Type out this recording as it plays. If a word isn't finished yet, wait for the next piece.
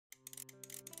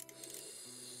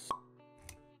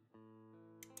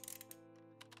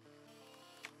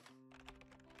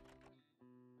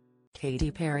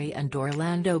Katy Perry and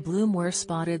Orlando Bloom were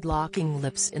spotted locking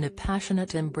lips in a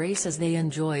passionate embrace as they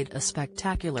enjoyed a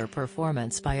spectacular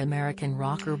performance by American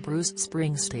rocker Bruce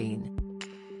Springsteen.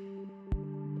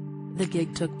 The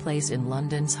gig took place in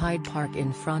London's Hyde Park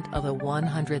in front of a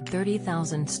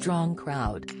 130,000-strong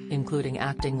crowd, including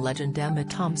acting legend Emma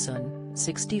Thompson,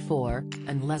 64,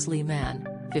 and Leslie Mann,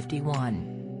 51.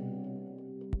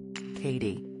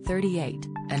 Katy, 38,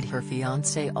 and her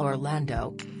fiancé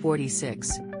Orlando,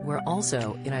 46, were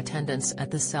also in attendance at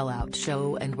the sellout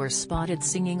show and were spotted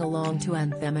singing along to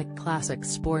anthemic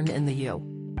classics Born in the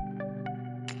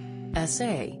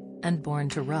U.S.A. and Born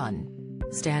to Run.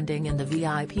 Standing in the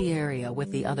VIP area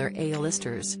with the other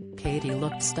A-listers, Katy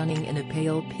looked stunning in a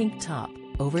pale pink top,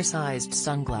 oversized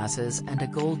sunglasses and a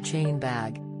gold chain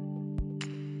bag.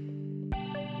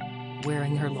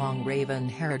 Wearing her long raven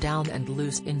hair down and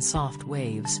loose in soft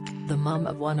waves, the mum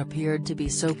of one appeared to be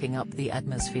soaking up the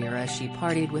atmosphere as she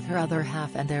partied with her other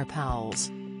half and their pals.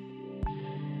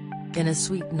 In a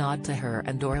sweet nod to her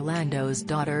and Orlando's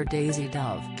daughter Daisy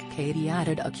Dove, Katy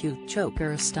added a cute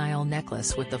choker-style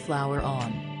necklace with the flower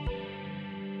on.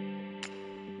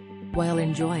 While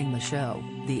enjoying the show,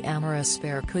 the amorous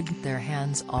pair couldn't get their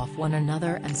hands off one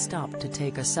another and stopped to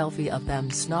take a selfie of them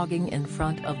snogging in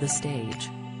front of the stage.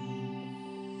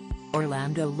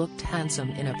 Orlando looked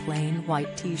handsome in a plain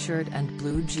white t-shirt and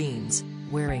blue jeans,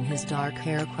 wearing his dark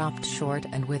hair cropped short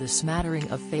and with a smattering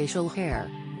of facial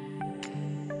hair.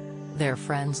 Their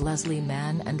friends Leslie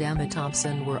Mann and Emma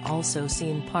Thompson were also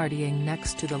seen partying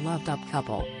next to the loved-up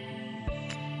couple.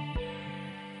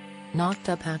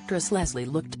 Knocked-up actress Leslie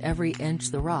looked every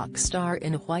inch the rock star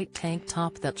in a white tank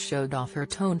top that showed off her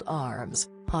toned arms,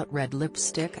 hot red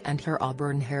lipstick and her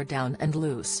auburn hair down and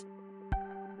loose.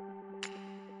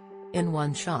 In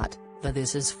one shot, the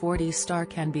This Is 40 star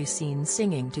can be seen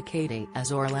singing to Katy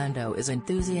as Orlando is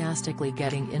enthusiastically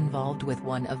getting involved with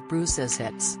one of Bruce's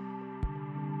hits.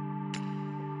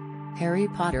 Harry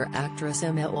Potter actress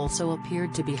Emma also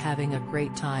appeared to be having a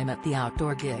great time at the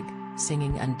outdoor gig,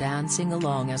 singing and dancing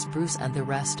along as Bruce and the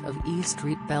rest of E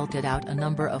Street belted out a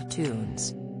number of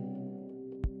tunes.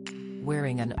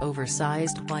 Wearing an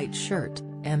oversized white shirt,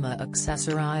 Emma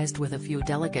accessorized with a few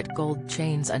delicate gold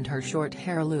chains and her short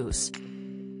hair loose.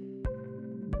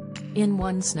 In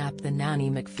one snap, the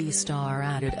Nanny McPhee star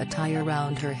added a tie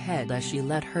around her head as she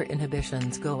let her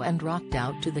inhibitions go and rocked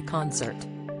out to the concert.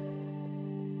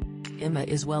 Emma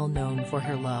is well known for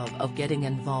her love of getting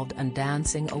involved and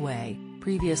dancing away,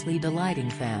 previously delighting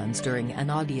fans during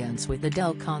an audience with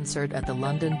Adele concert at the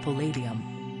London Palladium.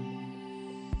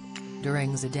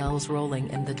 During Adele's Rolling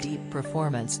in the Deep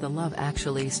performance, the Love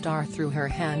Actually star threw her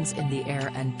hands in the air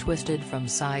and twisted from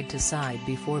side to side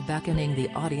before beckoning the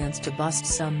audience to bust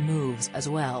some moves as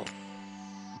well.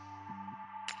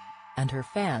 And her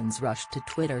fans rushed to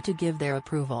Twitter to give their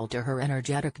approval to her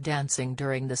energetic dancing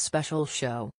during the special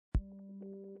show.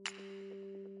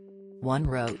 One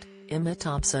wrote, "Emma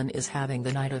Thompson is having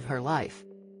the night of her life."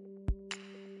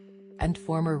 And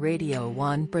former Radio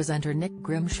 1 presenter Nick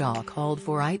Grimshaw called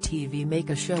for ITV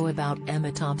make a show about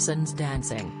Emma Thompson's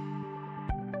dancing.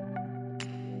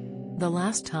 The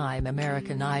last time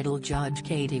American Idol judge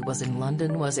Katy was in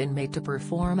London was in May to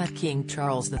perform at King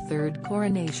Charles III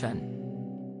coronation.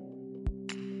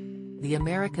 The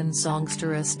American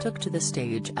songstress took to the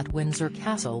stage at Windsor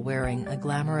Castle wearing a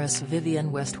glamorous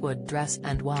Vivienne Westwood dress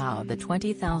and wowed the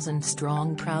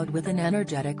 20,000-strong crowd with an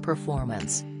energetic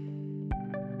performance.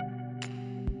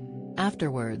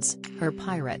 Afterwards, her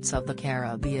Pirates of the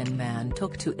Caribbean man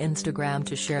took to Instagram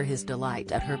to share his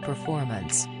delight at her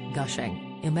performance,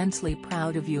 gushing, "Immensely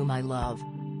proud of you, my love.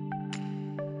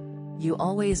 You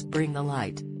always bring the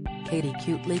light." Katy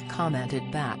cutely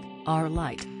commented back, "Our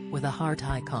light," with a heart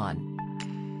icon.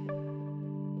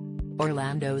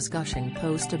 Orlando's gushing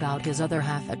post about his other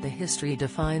half at the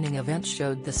history-defining event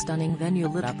showed the stunning venue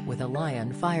lit up with a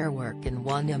lion firework in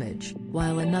one image,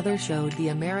 while another showed the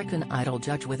American Idol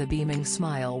judge with a beaming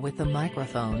smile with the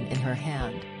microphone in her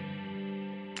hand.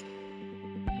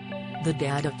 The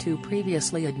dad of two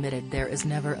previously admitted there is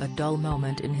never a dull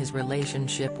moment in his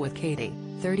relationship with Katy,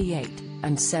 38,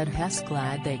 and said he's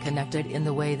glad they connected in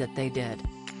the way that they did.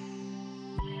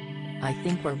 "I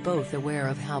think we're both aware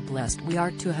of how blessed we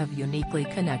are to have uniquely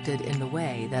connected in the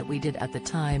way that we did at the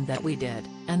time that we did,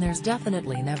 and there's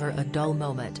definitely never a dull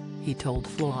moment," he told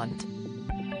Flaunt.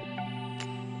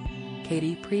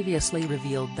 Katy previously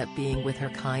revealed that being with her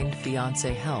kind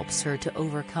fiancé helps her to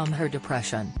overcome her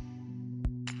depression.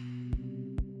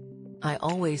 "I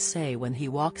always say when he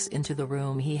walks into the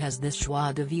room he has this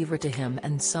joie de vivre to him,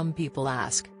 and some people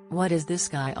ask, what is this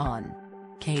guy on?"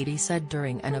 Katy said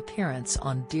during an appearance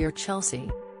on Dear Chelsea.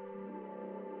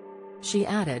 She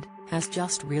added, has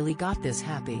just really got this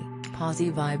happy,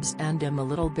 posy vibes and am a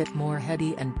little bit more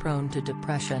heady and prone to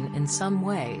depression in some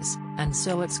ways, and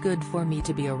so it's good for me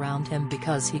to be around him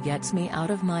because he gets me out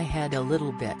of my head a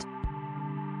little bit.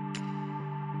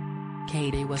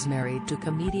 Katy was married to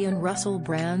comedian Russell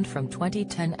Brand from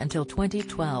 2010 until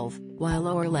 2012, while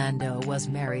Orlando was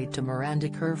married to Miranda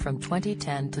Kerr from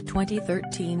 2010 to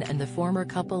 2013, and the former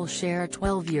couple share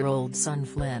 12-year-old son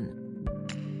Flynn.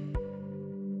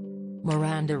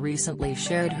 Miranda recently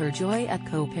shared her joy at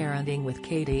co-parenting with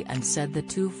Katy and said the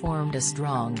two formed a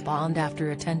strong bond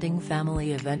after attending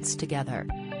family events together.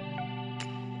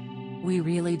 We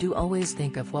really do always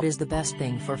think of what is the best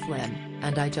thing for Flynn,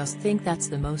 and I just think that's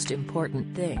the most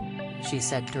important thing, she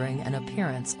said during an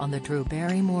appearance on The Drew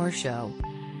Barrymore Show.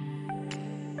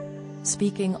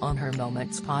 Speaking on her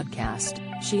Moments podcast,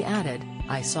 she added,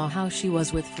 I saw how she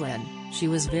was with Flynn, she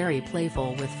was very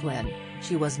playful with Flynn,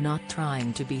 she was not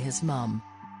trying to be his mum.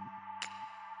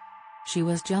 She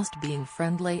was just being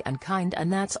friendly and kind,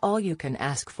 and that's all you can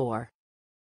ask for.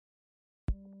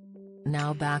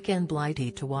 Now back in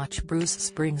Blighty to watch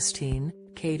Bruce Springsteen,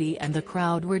 Katy and the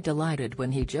crowd were delighted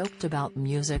when he joked about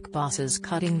music bosses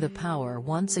cutting the power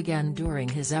once again during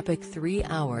his epic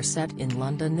 3-hour set in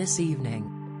London this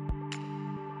evening.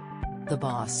 The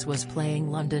Boss was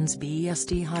playing London's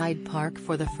BST Hyde Park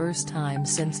for the first time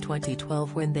since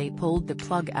 2012 when they pulled the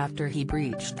plug after he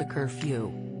breached the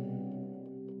curfew.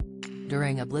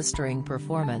 During a blistering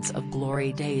performance of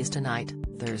Glory Days Tonight,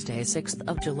 Thursday 6th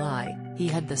of July, he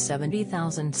had the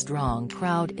 70,000-strong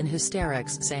crowd in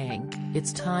hysterics saying,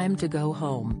 "It's time to go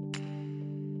home.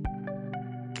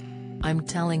 I'm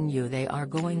telling you they are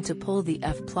going to pull the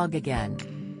plug again."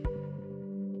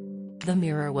 The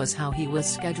Mirror was how he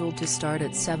was scheduled to start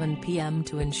at 7 p.m.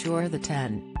 to ensure the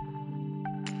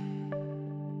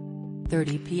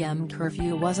 10:30 p.m.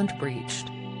 curfew wasn't breached.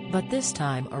 But this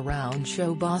time around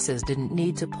show bosses didn't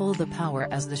need to pull the power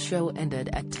as the show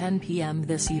ended at 10 p.m.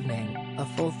 this evening, a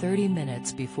full 30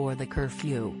 minutes before the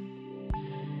curfew.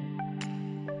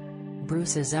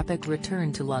 Bruce's epic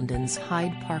return to London's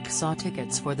Hyde Park saw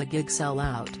tickets for the gig sell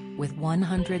out, with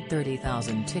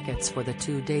 130,000 tickets for the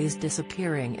 2 days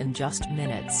disappearing in just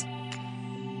minutes.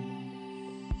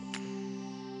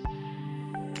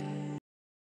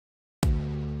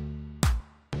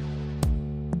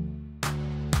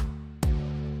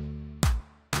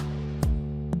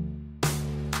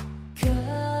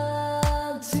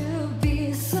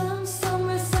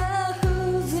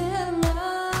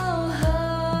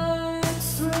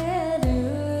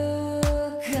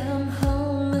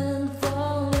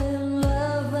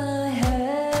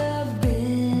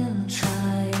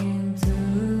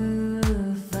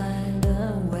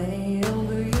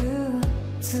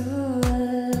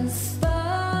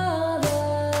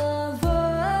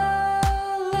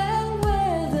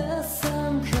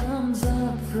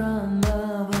 From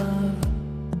above.